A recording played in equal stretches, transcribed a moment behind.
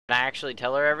I actually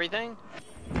tell her everything?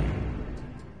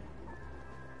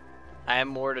 I have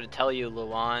more to tell you,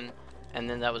 Luan. And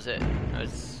then that was it. That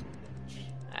was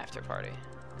after party.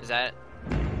 Is that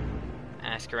it?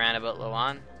 Ask around about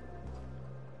Luan?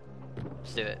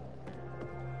 Let's do it.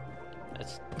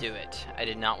 Let's do it. I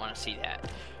did not want to see that.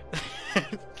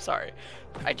 Sorry.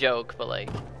 I joke, but like,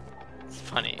 it's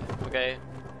funny, okay?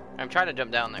 I'm trying to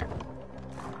jump down there.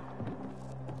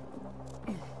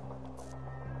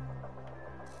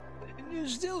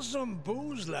 There's still some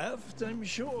booze left, I'm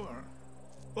sure.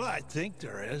 Well, I think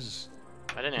there is.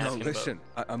 I didn't ask him listen.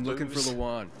 I'm looking for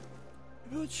Luan.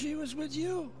 But she was with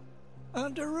you.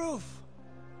 On the roof.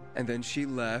 And then she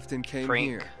left and came Frank.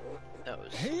 here. That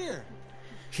was... Here?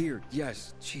 Here,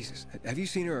 yes. Jesus. Have you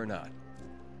seen her or not?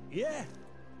 Yeah.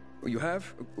 You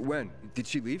have? When? Did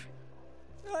she leave?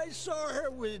 I saw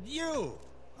her with you.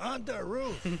 On the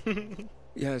roof.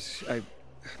 Yes,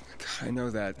 I know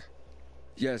that.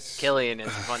 Yes. Killian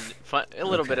is fun, a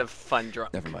little bit of fun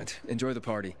drunk. Never mind. Enjoy the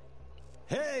party.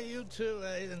 Hey, you too,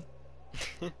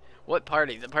 Aiden. What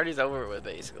party? The party's over with,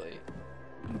 basically.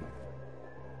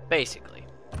 Basically.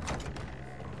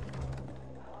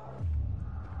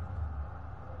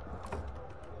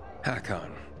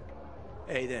 Hakon.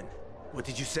 Aiden, what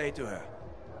did you say to her?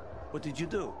 What did you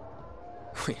do?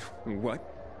 Wait, what?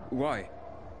 Why?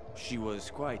 She was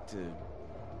quite,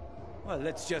 well,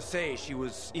 let's just say she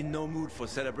was in no mood for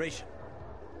celebration.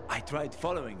 I tried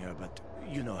following her, but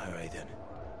you know her, Aiden.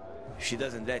 If she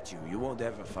doesn't let you, you won't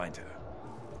ever find her.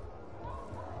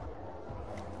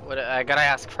 What? I gotta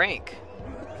ask Frank.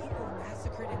 People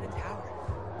massacred in the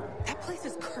tower. That place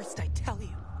is cursed, I tell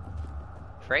you.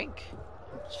 Frank?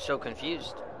 I'm so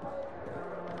confused.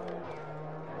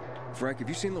 Frank, have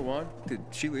you seen Luan? Did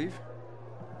she leave?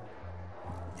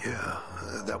 Yeah,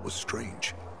 that was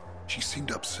strange. She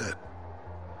seemed upset.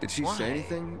 Did she Why? say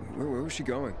anything? Where was she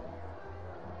going?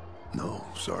 No,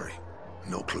 sorry.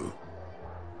 No clue.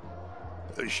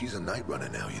 She's a night runner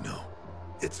now, you know.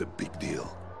 It's a big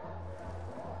deal.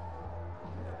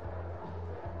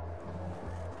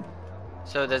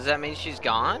 So does that mean she's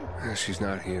gone? She's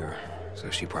not here, so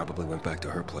she probably went back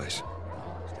to her place.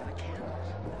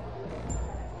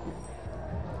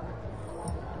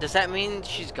 Does that mean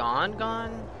she's gone?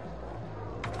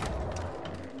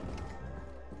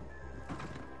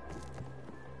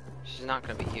 She's not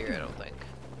gonna be here, I don't think.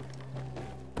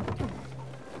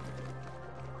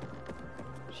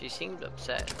 She seemed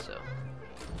upset, so.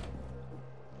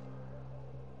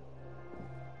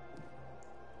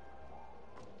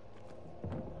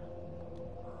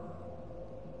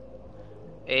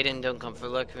 Aiden, don't come for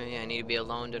look at me. I need to be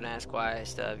alone. Don't ask why. I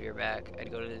still have your back.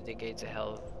 I'd go to the gates of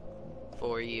hell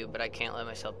for you, but I can't let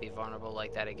myself be vulnerable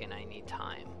like that again. I need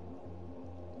time.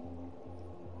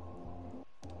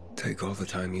 Take all the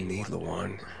time you need,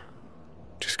 Luan.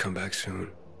 Just come back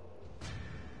soon.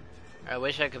 I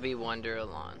wish I could be Wonder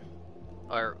Alon.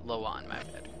 Or Luan, my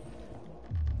bad.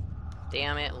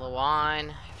 Damn it,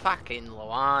 Luan. Fucking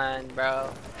Luan, bro.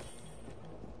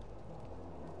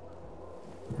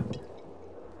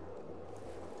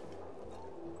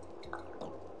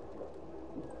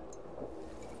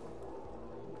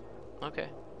 Okay.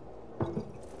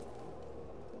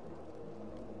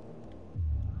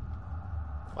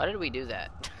 Why did we do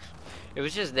that? It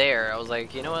was just there. I was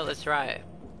like, you know what, let's try it.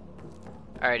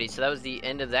 Alrighty, so that was the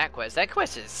end of that quest. That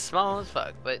quest is small as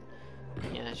fuck, but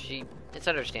yeah, it's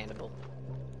understandable.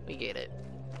 We get it.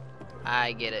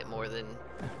 I get it more than,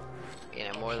 you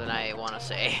know, more than I want to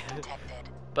say.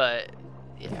 But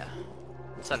yeah,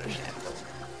 it's understandable.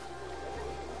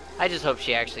 I just hope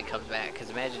she actually comes back,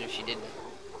 because imagine if she didn't.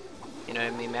 You know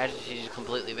what I mean? Imagine she just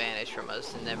completely vanished from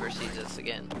us and never sees us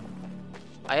again.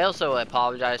 I also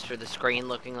apologize for the screen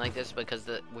looking like this because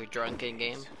we're drunk in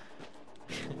game.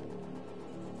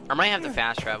 I might have to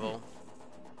fast travel.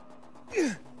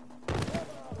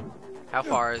 How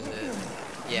far is it?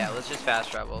 Yeah, let's just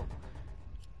fast travel.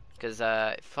 Cause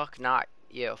fuck not,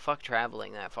 fuck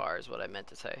traveling that far is what I meant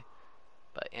to say.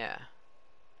 But yeah,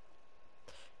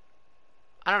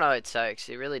 I don't know. It sucks.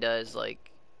 It really does.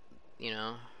 Like, you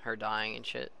know, her dying and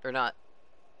shit, or not.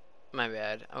 My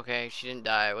bad. Okay, she didn't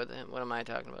die. What am I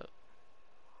talking about?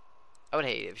 I would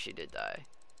hate if she did die.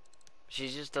 She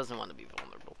just doesn't want to be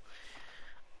vulnerable.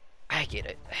 I get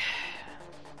it.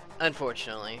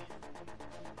 Unfortunately.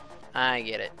 I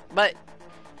get it. But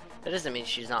that doesn't mean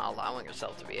she's not allowing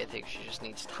herself to be. I think she just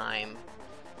needs time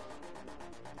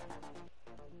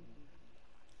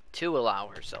to allow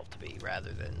herself to be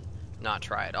rather than not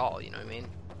try at all, you know what I mean?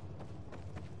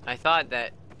 I thought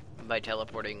that by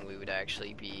teleporting we would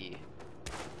actually be,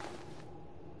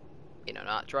 you know,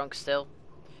 not drunk still.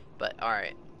 But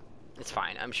alright. It's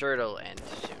fine. I'm sure it'll end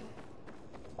soon.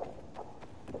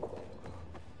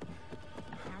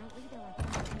 Apparently there are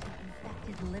thousands of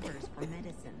infected livers for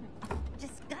medicine.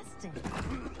 Disgusting.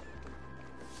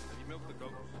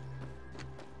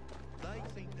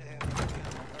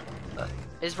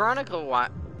 Is Veronica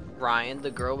Ryan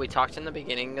the girl we talked in the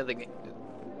beginning of the game?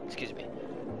 Excuse me.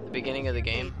 The beginning of the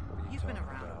game? He's been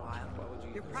around a while.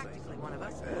 You're practically one of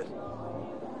us.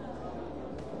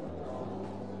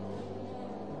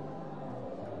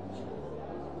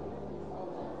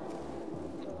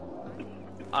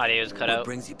 Audio's cut What out.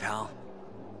 brings you, pal?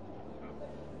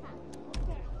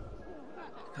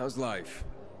 How's life?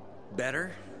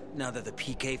 Better, now that the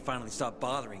PK finally stopped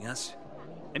bothering us.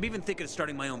 I'm even thinking of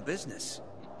starting my own business.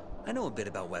 I know a bit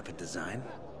about weapon design.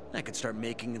 I could start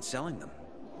making and selling them.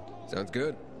 Sounds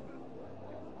good.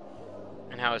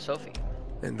 And how is Sophie?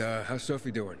 And how's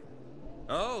Sophie doing?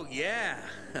 Oh, yeah.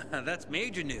 That's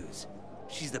major news.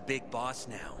 She's the big boss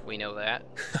now. We know that.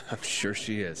 I'm sure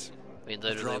she is. We After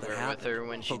literally all were that with happened, her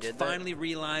when she folks did that. finally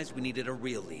realized we needed a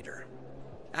real leader.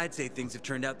 I'd say things have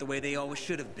turned out the way they always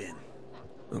should have been.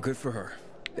 Well, good for her.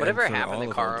 Whatever And for happened all to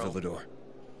of Carl? Old Villador.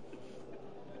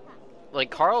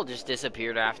 Like, Carl just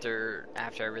disappeared after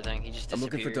everything. He just I'm disappeared.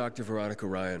 looking for Dr. Veronica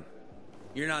Ryan.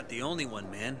 You're not the only one,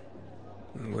 man.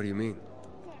 What do you mean?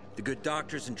 The good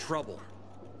doctor's in trouble.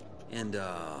 And,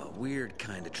 weird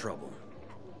kind of trouble.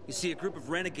 You see, a group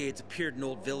of renegades appeared in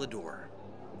Old Villador.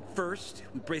 First,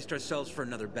 we braced ourselves for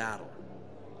another battle.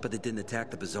 But they didn't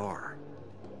attack the bazaar.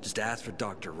 Just asked for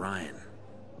Dr. Ryan.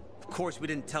 Of course, we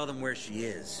didn't tell them where she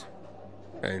is.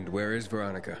 And where is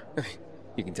Veronica?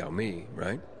 You can tell me,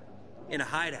 right? In a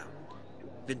hideout.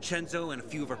 Vincenzo and a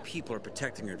few of our people are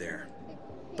protecting her there.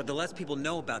 But the less people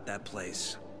know about that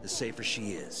place, the safer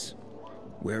she is.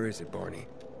 Where is it, Barney?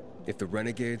 If the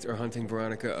renegades are hunting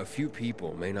Veronica, a few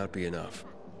people may not be enough.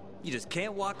 You just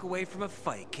can't walk away from a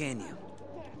fight, can you?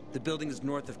 The building is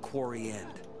north of Quarry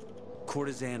End.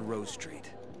 Courtesan Rose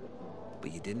Street.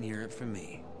 But you didn't hear it from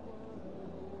me.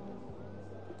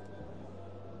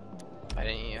 Why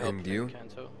didn't you help And you?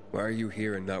 Vincenzo? Why are you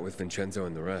here and not with Vincenzo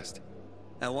and the rest?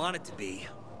 I wanted to be,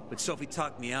 but Sophie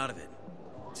talked me out of it.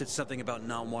 Said something about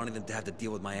not wanting them to have to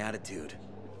deal with my attitude.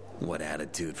 What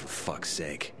attitude, for fuck's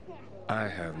sake? I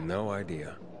have no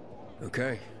idea.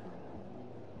 Okay.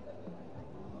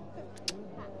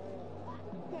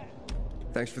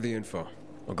 Thanks for the info.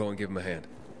 I'll go and give him a hand.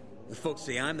 The folks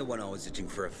say I'm the one always itching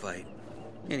for a fight.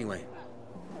 Anyway,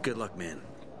 good luck, man.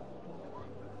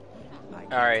 I keep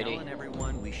Alrighty. telling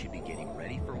everyone we should be getting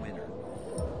ready for winter.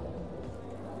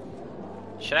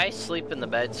 Should I sleep in the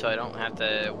bed so I don't have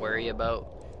to worry about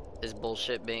this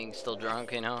bullshit being still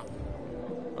drunk, you know?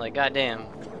 Like, goddamn.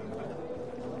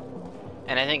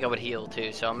 And I think I would heal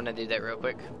too, so I'm gonna do that real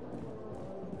quick.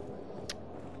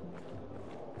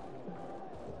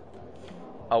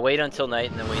 I'll wait until night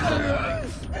and then wait until morning.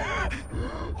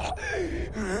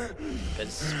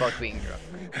 Because fuck being drunk.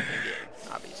 In game,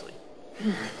 obviously.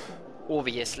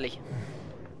 Obviously.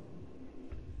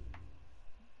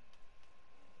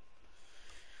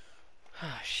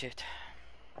 Ah, shit.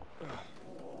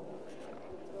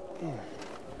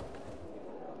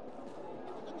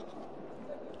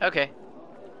 Okay.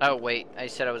 Oh, wait. I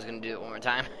said I was gonna do it one more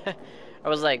time. I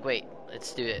was like, wait,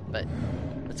 let's do it, but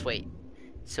let's wait.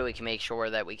 So we can make sure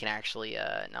that we can actually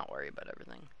not worry about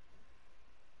everything.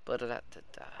 For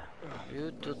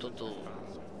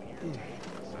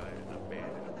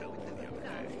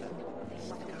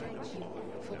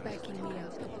backing me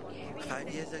up. 5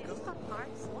 years ago,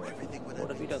 everything would have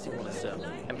What if he doesn't want to sell?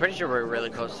 I'm pretty sure we're really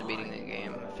close to beating the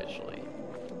game officially.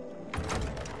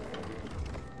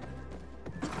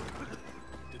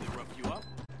 Did they rough you up?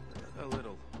 A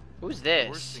little. Who's The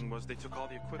worst this? thing was they took all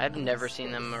the equipment. I've never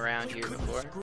seen them around here before.